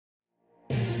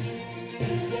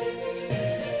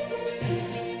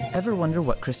Ever wonder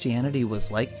what Christianity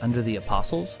was like under the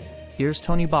apostles? Here's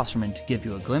Tony Bosserman to give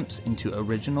you a glimpse into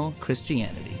original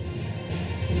Christianity.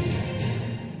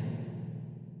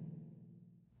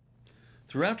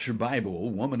 Throughout your Bible,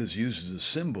 woman is used as a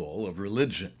symbol of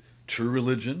religion, true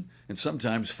religion, and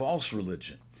sometimes false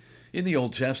religion. In the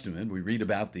Old Testament, we read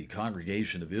about the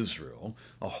congregation of Israel,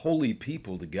 a holy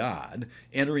people to God,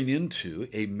 entering into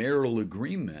a marital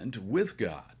agreement with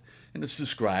God. And it's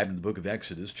described in the book of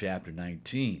Exodus, chapter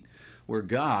 19, where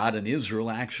God and Israel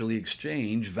actually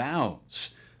exchange vows.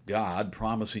 God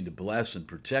promising to bless and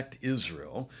protect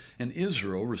Israel, and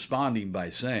Israel responding by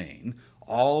saying,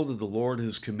 "All that the Lord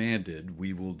has commanded,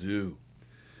 we will do."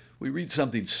 We read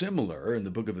something similar in the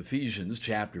book of Ephesians,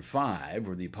 chapter 5,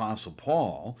 where the Apostle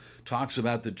Paul talks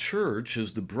about the church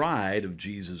as the bride of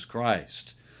Jesus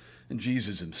Christ. And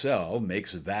Jesus himself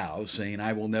makes a vow saying,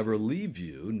 "I will never leave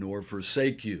you nor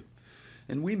forsake you."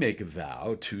 And we make a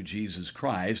vow to Jesus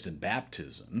Christ in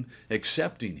baptism,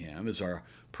 accepting him as our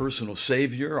personal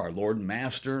Savior, our Lord and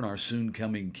Master, and our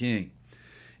soon-coming King.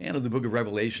 And in the book of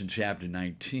Revelation, chapter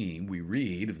 19, we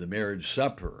read of the marriage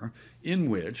supper in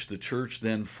which the church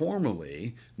then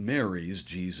formally marries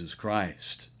Jesus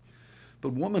Christ.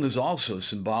 But woman is also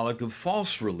symbolic of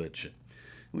false religion.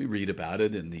 We read about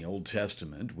it in the Old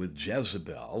Testament with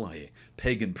Jezebel, a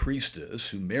pagan priestess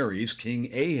who marries King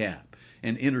Ahab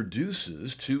and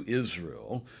introduces to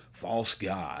Israel false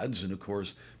gods and, of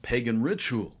course, pagan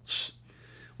rituals.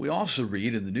 We also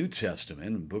read in the New Testament,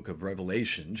 in the book of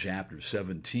Revelation, chapter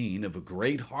 17, of a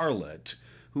great harlot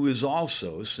who is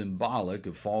also symbolic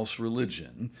of false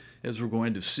religion, as we're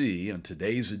going to see on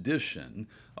today's edition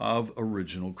of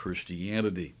Original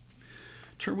Christianity.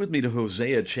 Turn with me to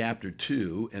Hosea chapter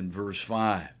 2 and verse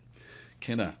 5.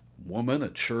 Can a woman, a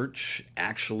church,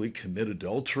 actually commit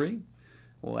adultery?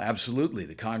 Well, absolutely.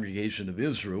 The congregation of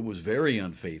Israel was very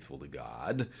unfaithful to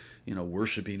God,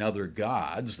 worshiping other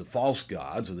gods, the false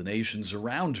gods of the nations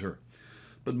around her.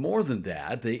 But more than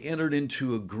that, they entered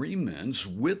into agreements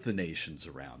with the nations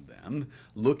around them,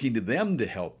 looking to them to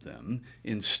help them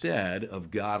instead of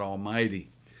God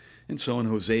Almighty. And so in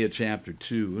Hosea chapter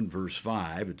 2 and verse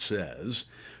 5, it says,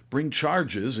 "Bring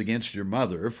charges against your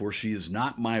mother, for she is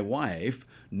not my wife,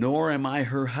 nor am I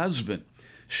her husband.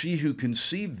 She who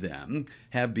conceived them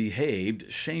have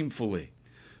behaved shamefully.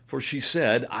 For she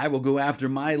said, I will go after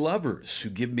my lovers, who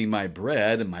give me my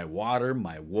bread and my water,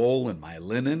 my wool and my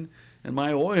linen and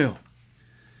my oil."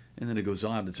 And then it goes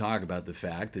on to talk about the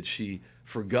fact that she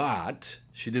forgot,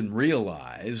 she didn't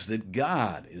realize that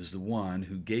God is the one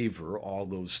who gave her all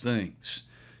those things,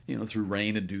 through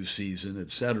rain and due season,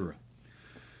 etc.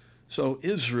 So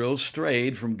Israel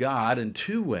strayed from God in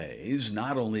two ways,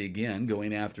 not only again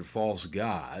going after false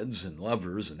gods and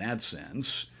lovers in that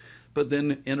sense, but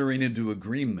then entering into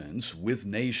agreements with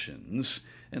nations,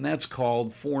 and that's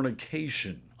called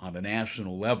fornication on a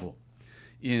national level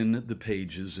in the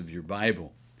pages of your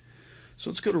Bible. So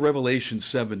let's go to Revelation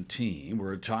 17,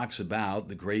 where it talks about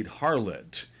the great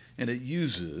harlot, and it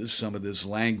uses some of this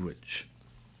language.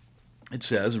 It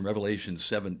says in Revelation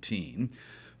 17,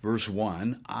 verse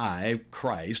 1, "I,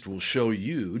 Christ, will show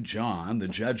you, John, the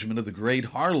judgment of the great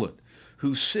harlot,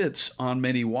 who sits on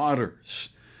many waters."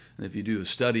 And if you do a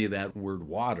study of that word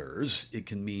waters, it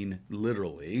can mean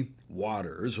literally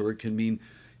waters, or it can mean,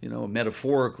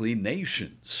 metaphorically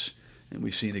nations. And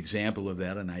we see an example of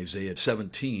that in Isaiah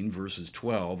 17, verses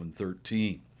 12 and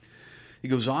 13. He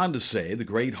goes on to say, "The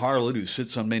great harlot who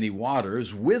sits on many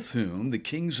waters, with whom the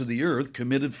kings of the earth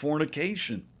committed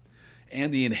fornication.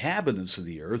 And the inhabitants of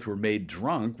the earth were made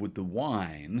drunk with the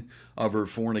wine of her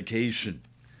fornication."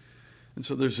 And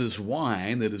so there's this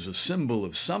wine that is a symbol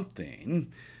of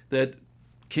something that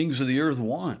kings of the earth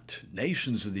want,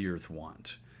 nations of the earth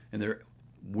want. And they're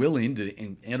willing to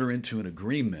enter into an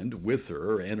agreement with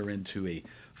her, or enter into a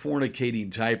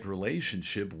fornicating type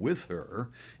relationship with her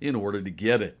in order to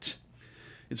get it.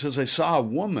 It says, "I saw a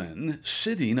woman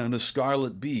sitting on a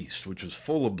scarlet beast, which was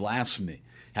full of blasphemy,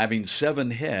 having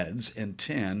 7 heads and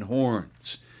 10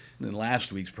 horns." And in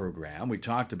last week's program, we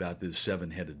talked about this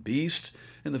 7-headed beast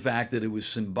and the fact that it was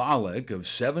symbolic of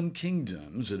 7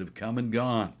 kingdoms that have come and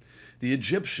gone. The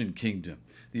Egyptian kingdom,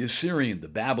 the Assyrian, the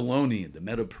Babylonian, the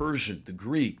Medo-Persian, the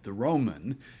Greek, the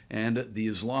Roman, and the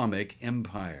Islamic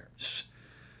empires.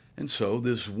 And so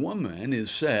this woman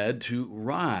is said to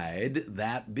ride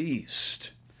that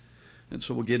beast. And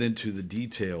so we'll get into the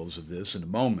details of this in a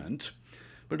moment.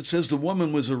 But it says the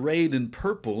woman was arrayed in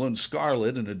purple and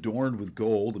scarlet and adorned with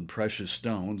gold and precious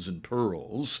stones and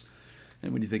pearls.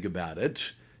 And when you think about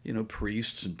it,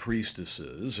 priests and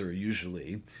priestesses are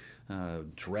usually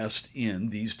dressed in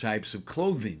these types of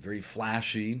clothing, very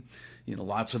flashy,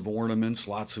 lots of ornaments,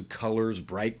 lots of colors,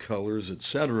 bright colors,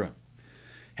 etc.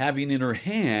 Having in her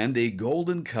hand a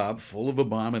golden cup full of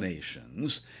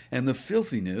abominations and the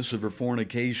filthiness of her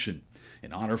fornication.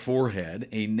 And on her forehead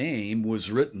a name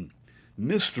was written,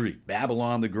 Mystery,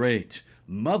 Babylon the Great,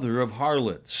 Mother of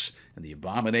Harlots, and the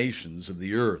abominations of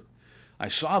the earth. I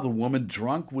saw the woman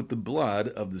drunk with the blood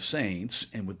of the saints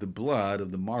and with the blood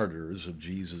of the martyrs of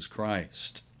Jesus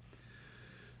Christ.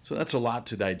 So that's a lot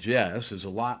to digest. There's a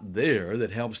lot there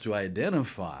that helps to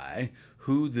identify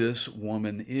who this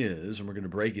woman is, and we're going to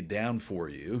break it down for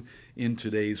you in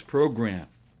today's program.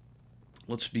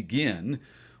 Let's begin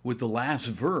with the last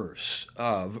verse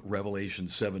of Revelation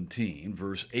 17,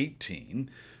 verse 18,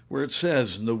 where it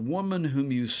says, "And the woman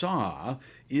whom you saw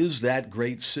is that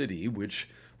great city which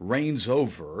reigns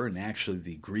over," and actually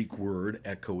the Greek word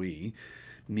ekoi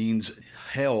means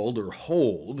held or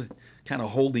hold, kind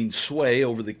of holding sway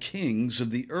over the kings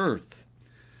of the earth.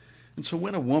 And so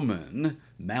when a woman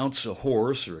mounts a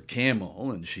horse or a camel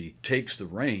and she takes the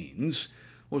reins,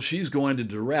 well, she's going to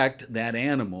direct that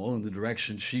animal in the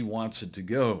direction she wants it to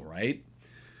go, right?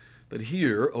 But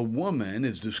here, a woman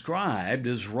is described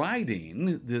as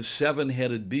riding this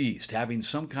seven-headed beast, having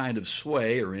some kind of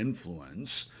sway or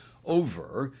influence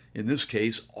over, in this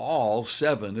case, all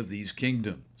seven of these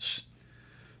kingdoms.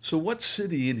 So what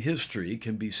city in history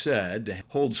can be said to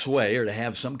hold sway or to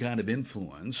have some kind of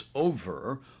influence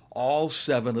over all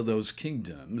seven of those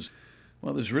kingdoms?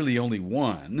 Well, there's really only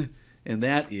one, and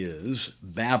that is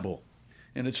Babel.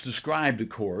 And it's described, of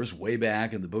course, way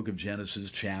back in the book of Genesis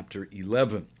chapter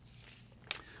 11.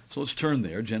 So let's turn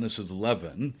there. Genesis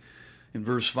 11 in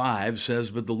verse 5 says,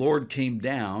 "But the Lord came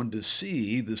down to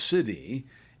see the city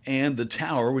and the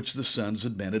tower which the sons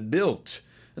of men had built.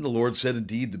 And the Lord said,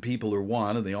 Indeed, the people are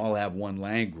one, and they all have one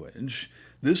language.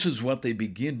 This is what they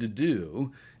begin to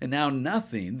do, and now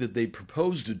nothing that they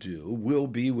propose to do will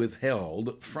be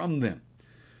withheld from them.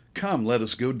 Come, let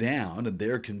us go down, and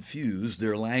there confuse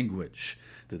their language,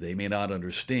 that they may not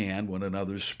understand one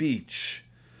another's speech.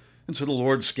 And so the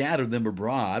Lord scattered them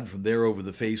abroad from there over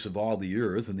the face of all the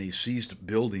earth, and they ceased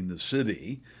building the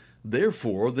city.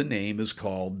 Therefore the name is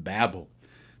called Babel,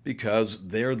 because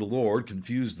there the Lord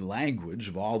confused the language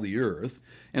of all the earth,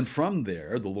 and from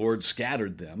there the Lord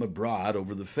scattered them abroad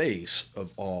over the face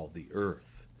of all the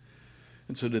earth."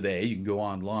 And so today you can go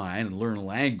online and learn a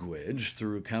language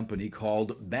through a company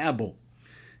called Babel.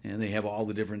 And they have all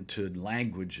the different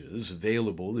languages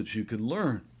available that you can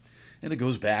learn. And it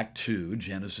goes back to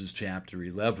Genesis chapter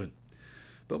 11.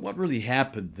 But what really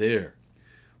happened there?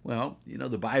 Well,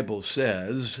 the Bible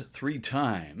says 3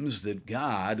 times that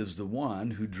God is the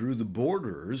one who drew the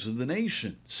borders of the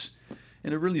nations.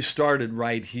 And it really started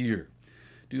right here.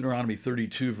 Deuteronomy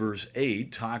 32 verse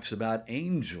 8 talks about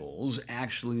angels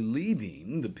actually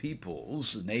leading the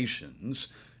peoples, the nations,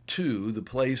 to the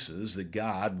places that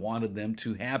God wanted them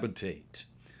to habitate.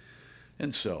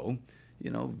 And so,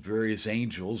 various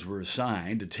angels were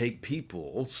assigned to take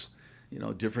peoples,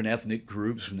 different ethnic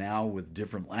groups now with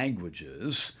different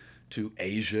languages, to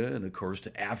Asia and, of course,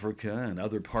 to Africa and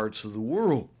other parts of the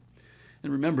world.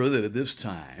 And remember that at this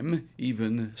time,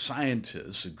 even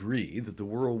scientists agree that the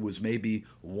world was maybe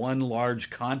one large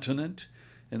continent,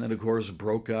 and then, of course,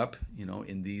 broke up,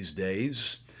 in these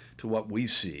days to what we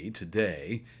see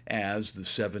today as the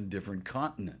 7 different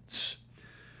continents.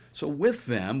 So with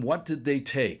them, what did they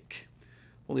take?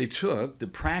 Well, they took the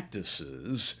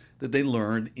practices that they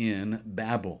learned in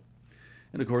Babel.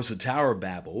 And of course, the Tower of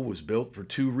Babel was built for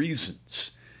 2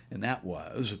 reasons. And that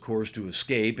was, of course, to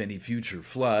escape any future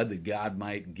flood that God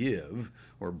might give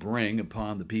or bring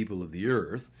upon the people of the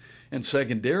earth. And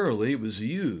secondarily, it was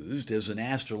used as an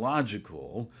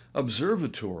astrological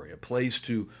observatory, a place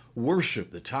to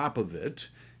worship. The top of it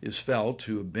is felt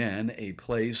to have been a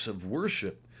place of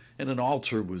worship. And an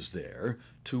altar was there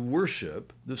to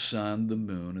worship the sun, the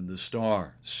moon, and the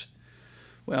stars.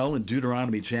 Well, in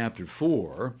Deuteronomy chapter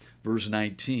 4, verse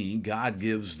 19, God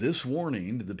gives this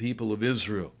warning to the people of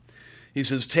Israel. He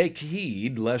says, "Take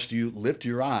heed lest you lift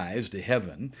your eyes to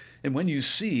heaven, and when you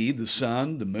see the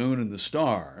sun, the moon, and the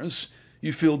stars,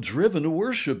 you feel driven to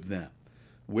worship them,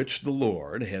 which the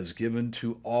Lord has given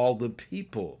to all the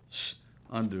peoples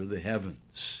under the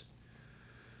heavens."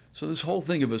 So this whole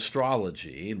thing of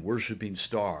astrology and worshiping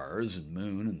stars and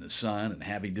moon and the sun and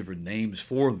having different names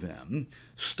for them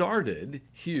started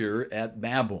here at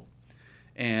Babel.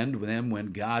 And then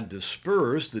when God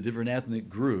dispersed the different ethnic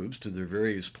groups to their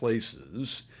various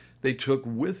places, they took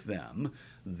with them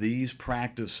these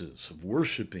practices of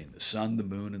worshiping the sun, the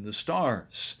moon, and the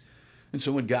stars. And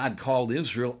so when God called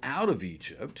Israel out of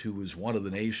Egypt, who was one of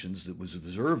the nations that was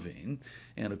observing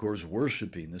and, of course,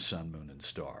 worshiping the sun, moon, and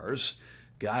stars,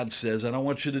 God says, I don't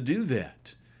want you to do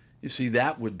that. You see,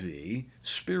 that would be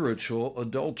spiritual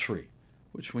adultery,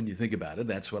 which when you think about it,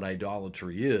 that's what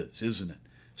idolatry is, isn't it?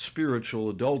 Spiritual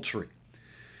adultery.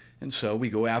 And so we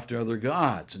go after other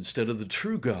gods instead of the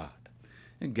true God.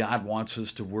 And God wants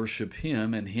us to worship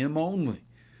Him and Him only,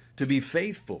 to be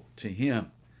faithful to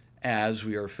Him as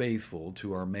we are faithful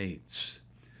to our mates.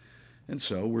 And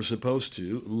so we're supposed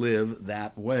to live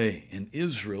that way. And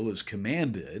Israel is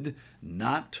commanded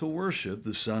not to worship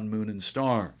the sun, moon, and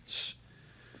stars.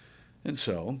 And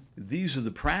so these are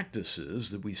the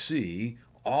practices that we see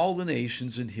all the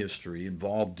nations in history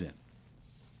involved in.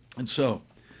 And so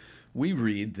we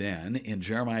read then in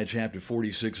Jeremiah chapter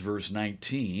 46, verse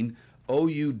 19, O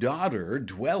you daughter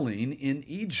dwelling in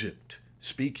Egypt,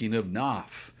 speaking of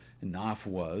Noph. And Noph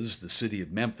was the city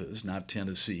of Memphis, not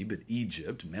Tennessee, but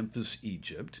Egypt, Memphis,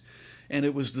 Egypt. And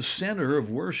it was the center of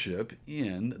worship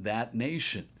in that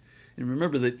nation. And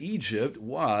remember that Egypt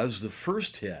was the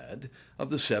first head of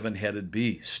the seven-headed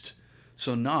beast.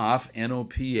 So Noph,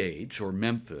 N-O-P-H, or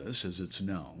Memphis as it's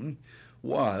known,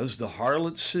 was the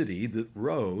harlot city that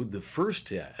rode the first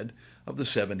head of the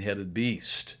seven-headed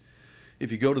beast.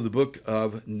 If you go to the book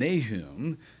of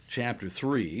Nahum, chapter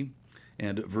 3,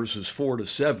 and verses 4 to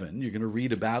 7, you're going to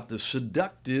read about the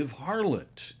seductive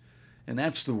harlot. And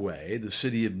that's the way the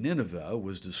city of Nineveh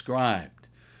was described.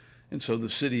 And so the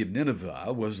city of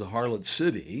Nineveh was the harlot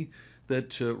city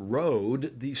that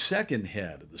rode the second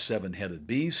head of the seven-headed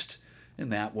beast,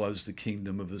 and that was the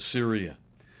kingdom of Assyria.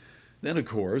 Then, of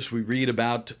course, we read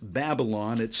about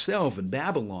Babylon itself, and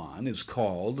Babylon is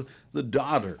called the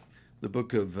daughter. The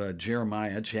book of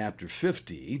Jeremiah, chapter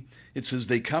 50, it says,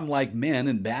 they come like men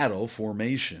in battle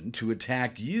formation to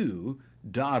attack you,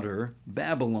 daughter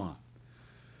Babylon.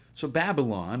 So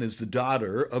Babylon is the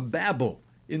daughter of Babel,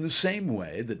 in the same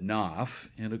way that Noph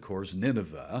and, of course,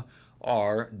 Nineveh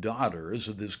are daughters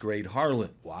of this great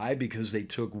harlot. Why? Because they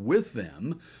took with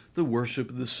them the worship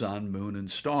of the sun, moon, and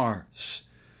stars.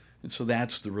 And so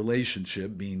that's the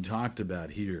relationship being talked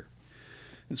about here.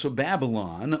 And so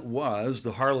Babylon was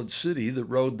the harlot city that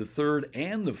rode the third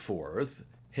and the fourth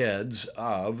heads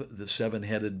of the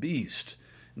seven-headed beast.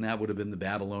 And that would have been the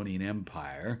Babylonian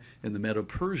Empire and the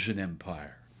Medo-Persian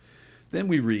Empire. Then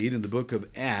we read in the book of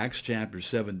Acts, chapter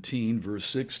 17, verse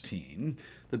 16,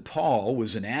 that Paul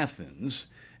was in Athens,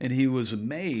 and he was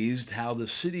amazed how the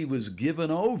city was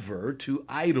given over to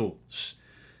idols.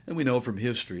 And we know from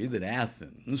history that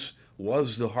Athens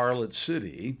was the harlot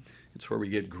city. It's where we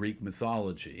get Greek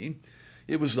mythology.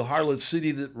 It was the harlot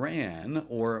city that ran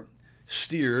or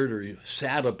steered or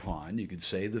sat upon, you could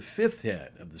say, the fifth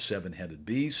head of the seven-headed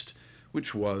beast,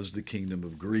 which was the kingdom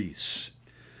of Greece.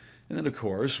 And then, of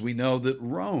course, we know that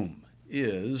Rome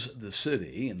is the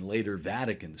city, and later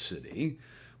Vatican City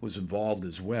was involved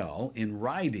as well, in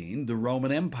riding the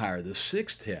Roman Empire, the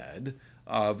sixth head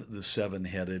of the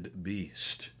seven-headed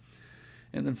beast.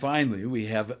 And then finally, we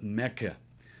have Mecca.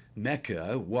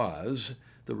 Mecca was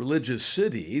the religious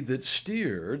city that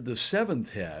steered the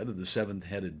seventh head of the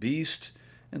seventh-headed beast,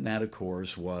 and that, of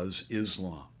course, was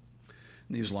Islam,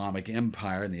 the Islamic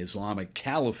Empire and the Islamic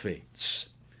Caliphates.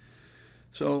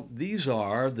 So these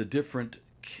are the different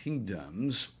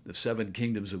kingdoms, the seven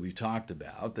kingdoms that we've talked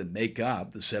about that make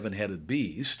up the seven-headed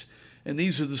beast, and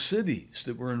these are the cities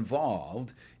that were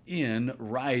involved in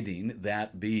riding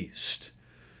that beast.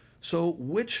 So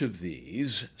which of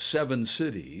these seven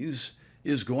cities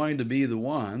is going to be the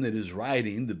one that is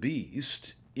riding the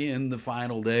beast in the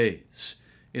final days?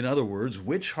 In other words,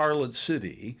 which harlot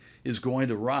city is going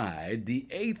to ride the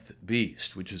eighth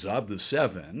beast, which is of the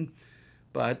seven,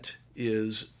 but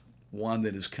is one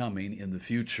that is coming in the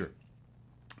future?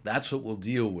 That's what we'll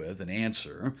deal with and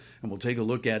answer, and we'll take a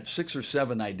look at 6 or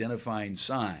 7 identifying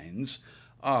signs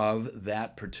of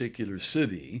that particular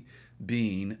city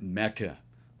being Mecca.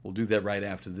 We'll do that right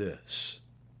after this.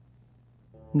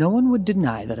 No one would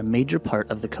deny that a major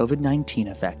part of the COVID-19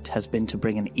 effect has been to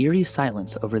bring an eerie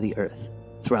silence over the earth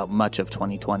throughout much of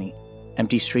 2020.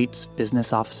 Empty streets,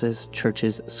 business offices,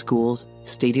 churches, schools,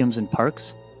 stadiums, and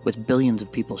parks, with billions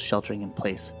of people sheltering in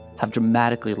place, have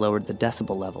dramatically lowered the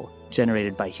decibel level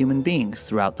generated by human beings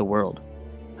throughout the world.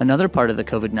 Another part of the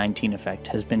COVID-19 effect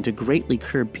has been to greatly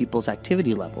curb people's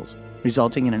activity levels,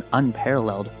 resulting in an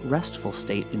unparalleled, restful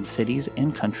state in cities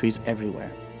and countries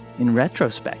everywhere. In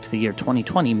retrospect, the year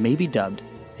 2020 may be dubbed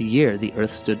the year the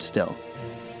Earth stood still.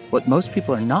 What most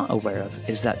people are not aware of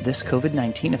is that this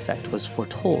COVID-19 effect was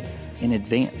foretold in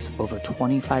advance over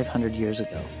 2,500 years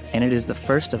ago, and it is the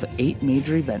first of 8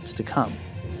 major events to come.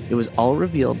 It was all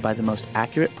revealed by the most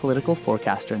accurate political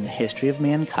forecaster in the history of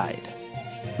mankind.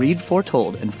 Read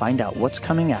Foretold and find out what's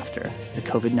coming after the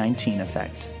COVID-19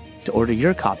 effect. To order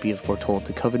your copy of Foretold: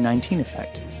 The COVID-19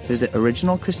 Effect, visit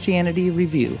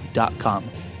originalchristianityreview.com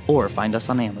or find us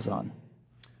on Amazon.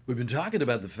 We've been talking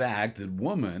about the fact that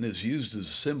woman is used as a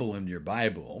symbol in your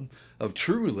Bible of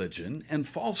true religion and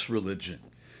false religion.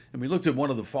 And we looked at one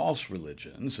of the false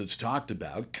religions that's talked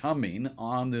about coming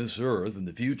on this earth in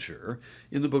the future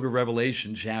in the book of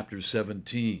Revelation, chapter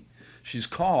 17. She's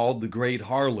called the Great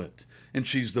Harlot, and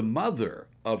she's the mother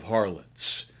of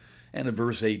harlots. And in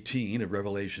verse 18 of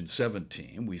Revelation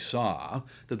 17, we saw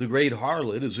that the Great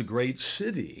Harlot is a great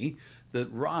city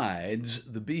that rides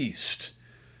the beast.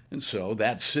 And so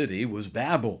that city was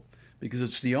Babel, because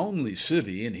it's the only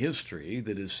city in history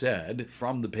that is said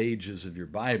from the pages of your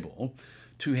Bible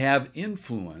to have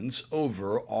influence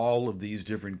over all of these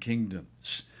different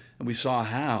kingdoms. And we saw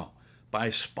how,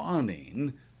 by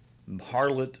spawning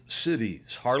harlot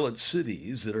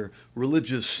cities that are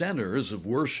religious centers of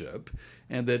worship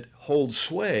and that hold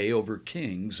sway over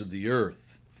kings of the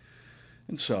earth.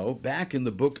 And so, back in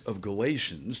the book of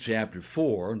Galatians, chapter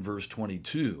 4 and verse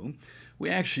 22,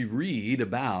 we actually read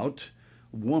about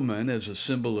woman as a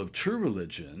symbol of true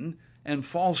religion and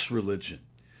false religion.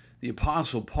 The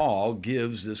Apostle Paul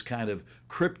gives this kind of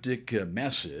cryptic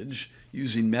message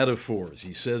using metaphors.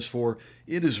 He says, "For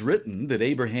it is written that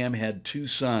Abraham had two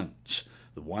sons,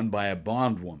 the one by a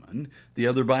bondwoman, the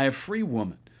other by a free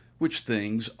woman, which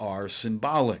things are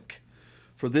symbolic.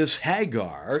 For this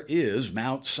Hagar is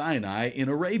Mount Sinai in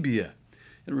Arabia."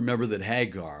 And remember that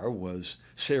Hagar was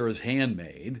Sarah's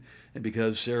handmaid, and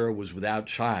because Sarah was without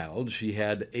child, she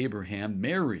had Abraham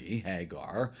marry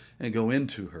Hagar and go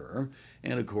into her,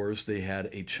 and of course they had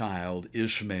a child,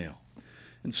 Ishmael.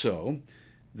 And so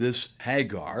this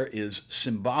Hagar is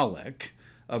symbolic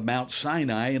of Mount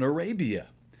Sinai in Arabia,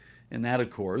 and that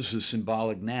of course is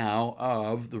symbolic now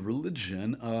of the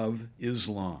religion of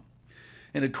Islam.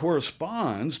 And it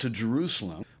corresponds to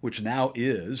Jerusalem, which now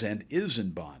is and is in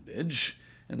bondage,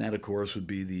 and that of course would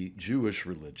be the Jewish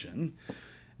religion,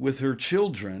 with her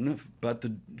children, but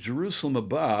the Jerusalem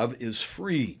above is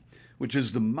free, which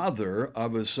is the mother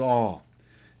of us all.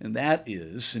 And that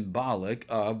is symbolic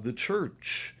of the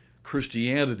church,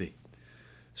 Christianity.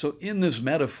 So in this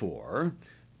metaphor,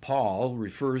 Paul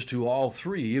refers to all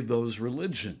three of those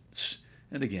religions.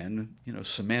 And again,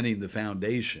 cementing the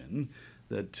foundation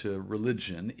that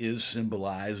religion is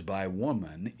symbolized by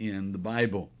woman in the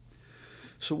Bible.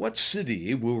 So what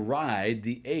city will ride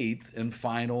the eighth and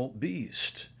final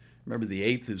beast? Remember, the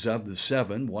eighth is of the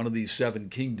seven. One of these seven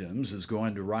kingdoms is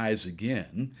going to rise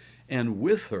again, and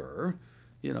with her,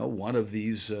 one of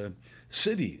these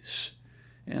cities.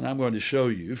 And I'm going to show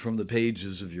you from the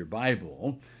pages of your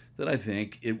Bible that I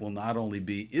think it will not only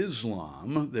be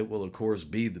Islam that will, of course,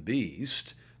 be the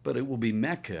beast, but it will be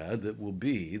Mecca that will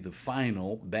be the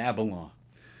final Babylon,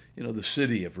 the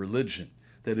city of religion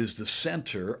that is the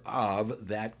center of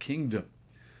that kingdom.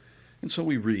 And so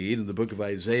we read in the book of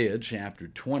Isaiah, chapter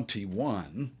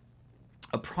 21,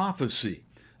 a prophecy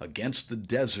against the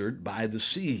desert by the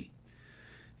sea.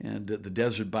 And the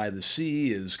desert by the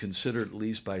sea is considered, at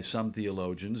least by some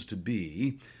theologians, to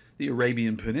be the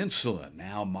Arabian Peninsula,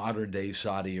 now modern-day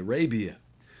Saudi Arabia.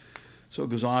 So it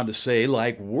goes on to say,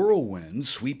 like whirlwinds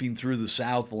sweeping through the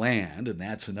south land, and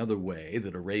that's another way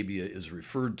that Arabia is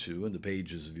referred to in the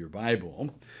pages of your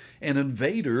Bible, an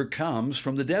invader comes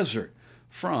from the desert,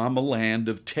 from a land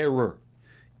of terror.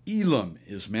 Elam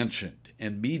is mentioned,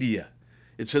 and Media.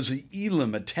 It says the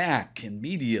Elam attack and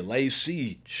Media lay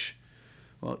siege.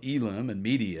 Well, Elam and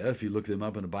Media, if you look them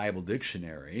up in a Bible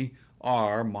dictionary,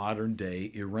 are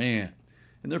modern-day Iran.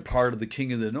 And they're part of the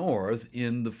king of the north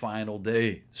in the final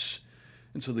days.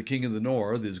 And so the king of the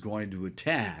north is going to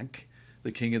attack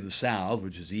the king of the south,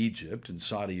 which is Egypt and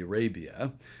Saudi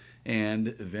Arabia,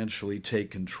 and eventually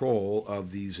take control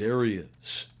of these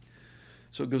areas.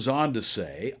 So it goes on to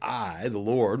say, I, the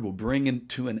Lord, will bring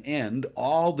to an end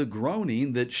all the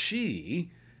groaning that she,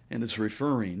 and it's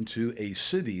referring to a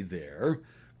city there,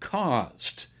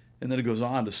 caused. And then it goes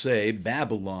on to say,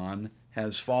 Babylon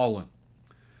has fallen.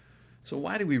 So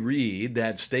why do we read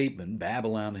that statement,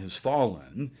 Babylon has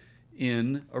fallen,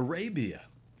 in Arabia?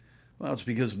 Well, it's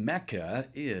because Mecca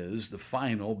is the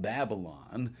final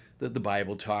Babylon that the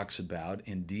Bible talks about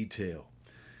in detail.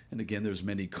 And again, there's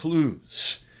many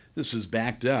clues. This is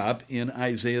backed up in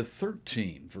Isaiah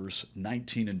 13, verse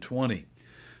 19 and 20,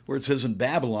 where it says, in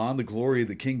Babylon, the glory of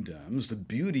the kingdoms, the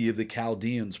beauty of the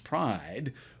Chaldeans'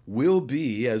 pride, will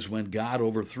be as when God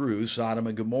overthrew Sodom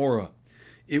and Gomorrah.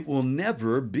 It will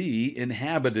never be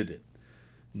inhabited.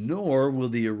 nor will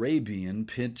the Arabian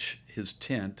pitch his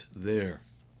tent there.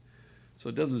 So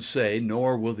it doesn't say,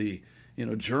 nor will the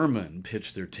German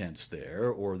pitch their tents there,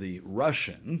 or the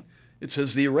Russian. It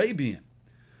says the Arabian.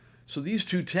 So these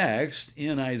two texts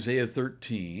in Isaiah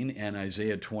 13 and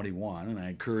Isaiah 21, and I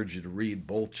encourage you to read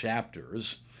both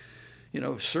chapters,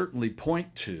 certainly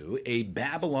point to a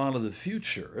Babylon of the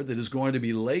future that is going to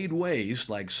be laid waste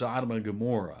like Sodom and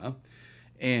Gomorrah,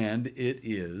 and it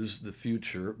is the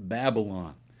future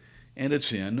Babylon, and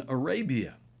it's in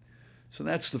Arabia. So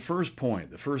that's the first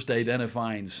point. The first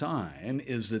identifying sign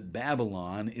is that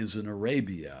Babylon is in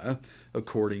Arabia,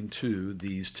 according to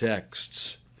these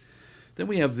texts. Then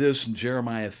we have this in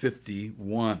Jeremiah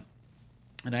 51.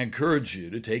 And I encourage you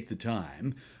to take the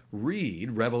time,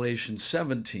 read Revelation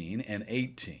 17 and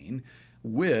 18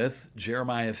 with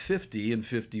Jeremiah 50 and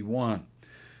 51.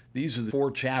 These are the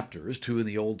 4 chapters, 2 in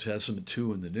the Old Testament,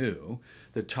 2 in the New,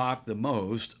 that talk the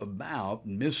most about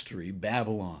mystery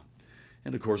Babylon.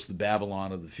 And of course, the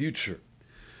Babylon of the future.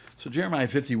 So Jeremiah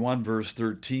 51 verse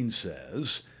 13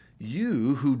 says,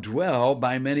 "You who dwell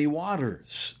by many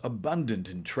waters, abundant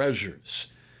in treasures,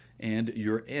 and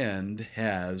your end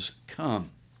has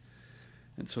come."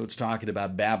 And so it's talking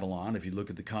about Babylon, if you look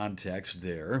at the context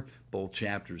there, both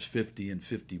chapters 50 and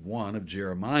 51 of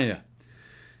Jeremiah.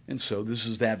 And so this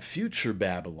is that future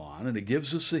Babylon, and it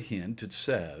gives us a hint. It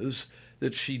says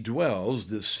that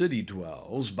this city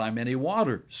dwells by many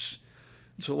waters.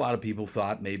 So a lot of people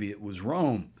thought maybe it was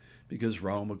Rome, because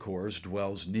Rome, of course,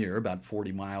 dwells near, about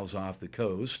 40 miles off the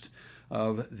coast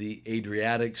of the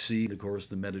Adriatic Sea and, of course,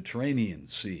 the Mediterranean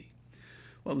Sea.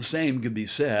 Well, the same could be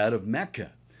said of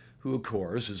Mecca, who, of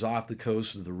course, is off the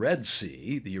coast of the Red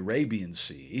Sea, the Arabian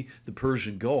Sea, the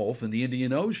Persian Gulf, and the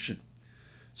Indian Ocean.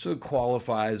 So it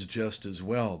qualifies just as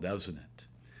well, doesn't it?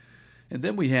 And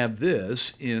then we have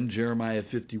this in Jeremiah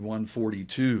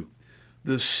 51:42.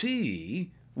 "The sea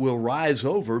will rise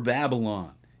over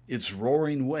Babylon. Its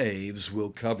roaring waves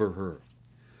will cover her."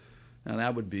 Now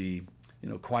that would be,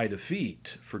 quite a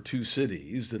feat for 2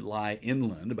 cities that lie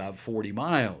inland about 40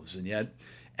 miles, and yet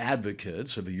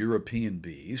advocates of a European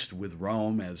beast, with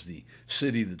Rome as the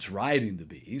city that's riding the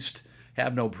beast,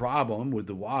 have no problem with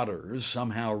the waters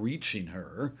somehow reaching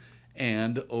her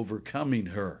and overcoming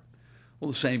her. Well,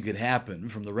 the same could happen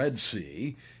from the Red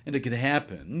Sea, and it could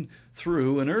happen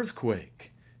through an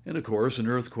earthquake. And of course, an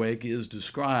earthquake is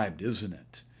described, isn't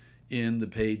it, in the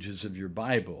pages of your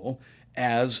Bible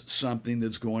as something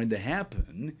that's going to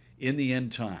happen in the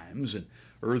end times, an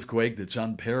earthquake that's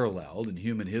unparalleled in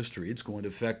human history. It's going to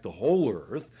affect the whole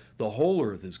earth. The whole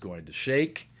earth is going to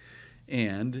shake.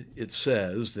 And it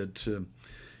says that,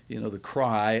 the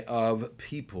cry of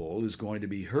people is going to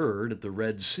be heard at the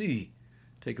Red Sea.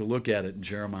 Take a look at it in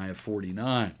Jeremiah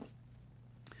 49.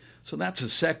 So that's a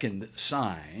second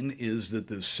sign, is that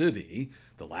the city,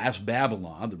 the last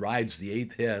Babylon that rides the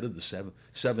 8th head of the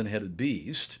seven-headed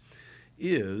beast,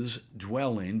 is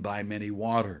dwelling by many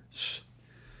waters.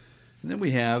 And then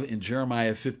we have in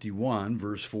Jeremiah 51,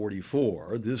 verse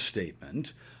 44, this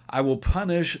statement, "I will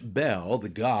punish Bel, the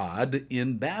god,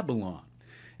 in Babylon,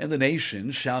 and the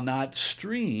nations shall not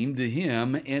stream to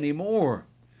him anymore."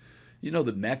 You know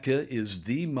that Mecca is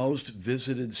the most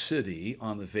visited city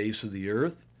on the face of the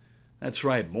earth? That's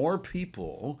right, more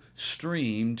people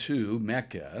stream to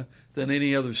Mecca than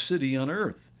any other city on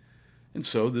earth. And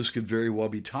so this could very well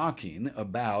be talking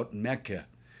about Mecca.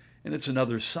 And it's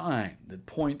another sign that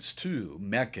points to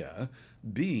Mecca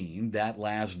being that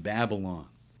last Babylon.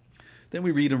 Then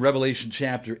we read in Revelation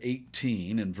chapter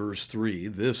 18 and verse 3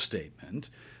 this statement,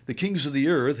 "The kings of the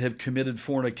earth have committed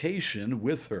fornication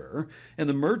with her, and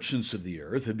the merchants of the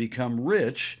earth have become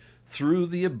rich through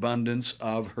the abundance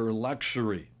of her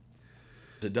luxury."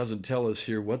 It doesn't tell us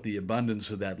here what the abundance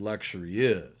of that luxury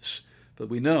is, but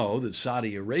we know that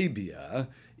Saudi Arabia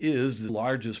is the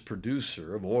largest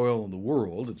producer of oil in the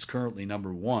world. It's currently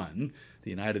number 1. The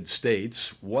United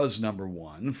States was number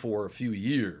 1 for a few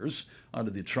years under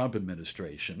the Trump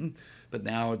administration, but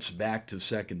now it's back to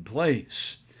second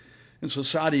place. And so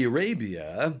Saudi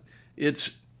Arabia,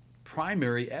 its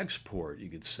primary export, you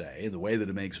could say, the way that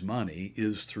it makes money,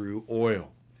 is through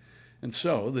oil. And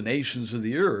so the nations of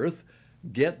the earth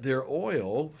get their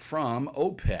oil from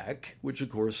OPEC, which of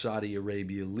course Saudi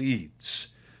Arabia leads.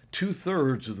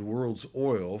 2/3 of the world's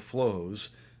oil flows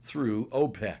through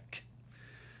OPEC.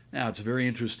 Now, it's a very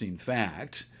interesting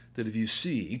fact that if you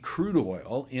see crude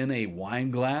oil in a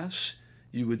wine glass,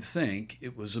 you would think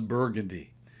it was a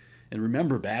Burgundy. And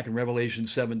remember, back in Revelation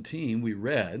 17, we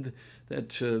read that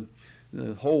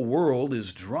the whole world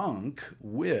is drunk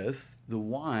with the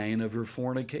wine of her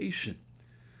fornication.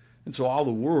 And so all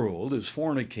the world is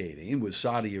fornicating with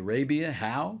Saudi Arabia.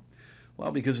 How?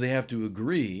 Well, because they have to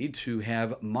agree to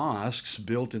have mosques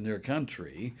built in their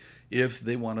country if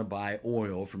they want to buy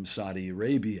oil from Saudi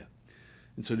Arabia.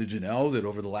 And so did you know that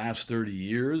over the last 30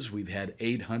 years, we've had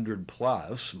 800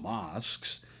 plus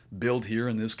mosques built here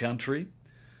in this country?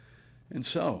 And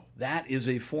so that is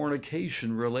a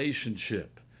fornication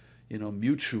relationship,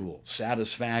 mutual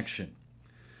satisfaction.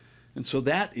 And so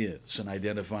that is an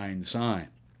identifying sign.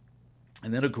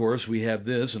 And then, of course, we have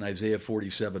this in Isaiah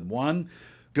 47:1.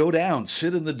 Go down,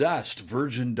 sit in the dust,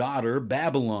 virgin daughter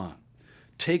Babylon.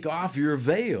 Take off your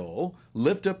veil,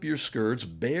 lift up your skirts,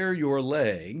 bare your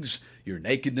legs. Your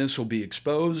nakedness will be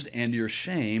exposed and your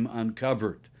shame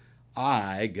uncovered.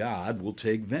 I, God, will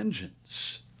take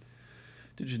vengeance.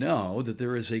 Did you know that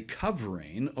there is a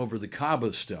covering over the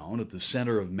Kaaba stone at the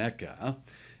center of Mecca,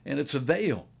 and it's a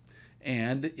veil,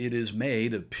 and it is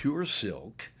made of pure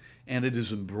silk, and it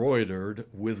is embroidered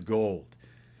with gold.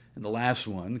 And the last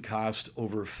one cost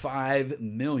over $5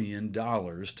 million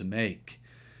to make.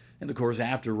 And of course,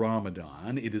 after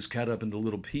Ramadan, it is cut up into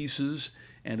little pieces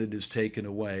and it is taken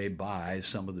away by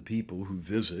some of the people who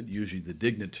visit, usually the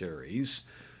dignitaries,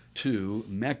 to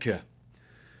Mecca.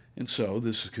 And so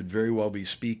this could very well be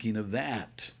speaking of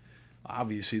that.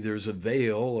 Obviously, there's a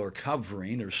veil or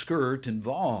covering or skirt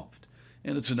involved.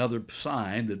 And it's another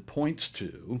sign that points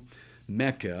to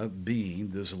Mecca being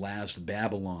this last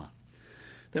Babylon.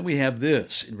 Then we have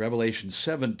this in Revelation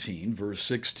 17, verse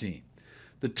 16.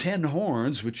 The 10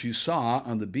 horns which you saw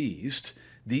on the beast,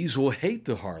 these will hate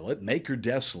the harlot, make her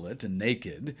desolate and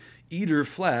naked, eat her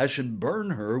flesh, and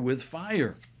burn her with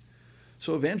fire.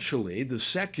 So eventually, the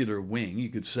secular wing, you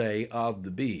could say, of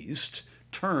the beast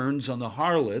turns on the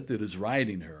harlot that is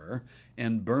riding her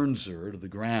and burns her to the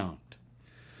ground.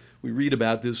 We read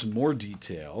about this in more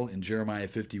detail in Jeremiah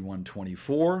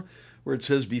 51:24, where it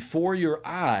says, Before your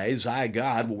eyes, I,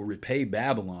 God, will repay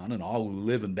Babylon and all who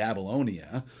live in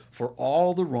Babylonia for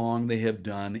all the wrong they have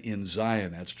done in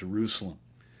Zion. That's Jerusalem.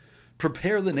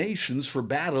 Prepare the nations for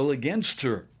battle against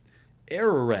her.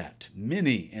 Ararat,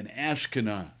 Minni, and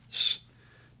Ashkenaz.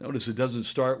 Notice it doesn't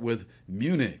start with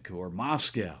Munich or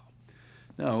Moscow.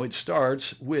 No, it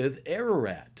starts with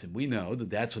Ararat, and we know that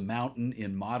that's a mountain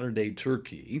in modern-day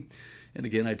Turkey. And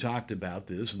again, I talked about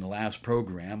this in the last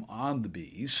program on the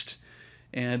beast,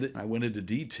 and I went into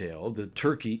detail that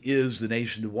Turkey is the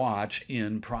nation to watch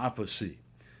in prophecy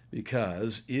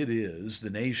because it is the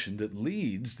nation that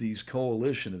leads these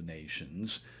coalition of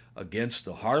nations against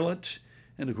the harlot,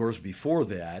 and of course before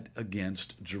that,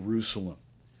 against Jerusalem.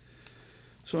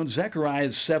 So in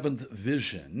Zechariah's 7th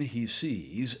vision, he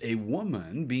sees a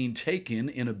woman being taken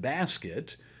in a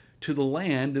basket to the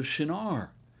land of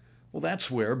Shinar. Well, that's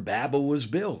where Babel was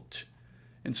built.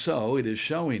 And so it is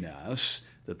showing us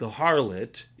that the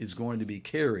harlot is going to be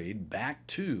carried back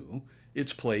to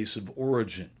its place of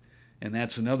origin. And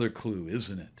that's another clue,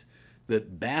 isn't it?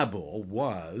 That Babel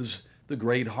was the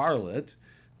great harlot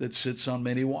that sits on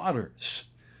many waters.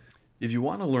 If you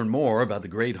want to learn more about the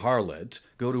great harlot,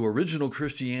 go to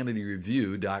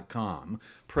originalchristianityreview.com,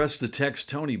 press the Text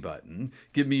Tony button,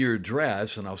 give me your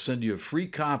address, and I'll send you a free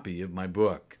copy of my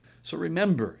book. So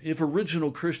remember, if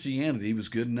original Christianity was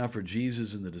good enough for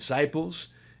Jesus and the disciples,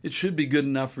 it should be good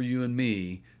enough for you and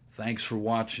me. Thanks for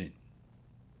watching.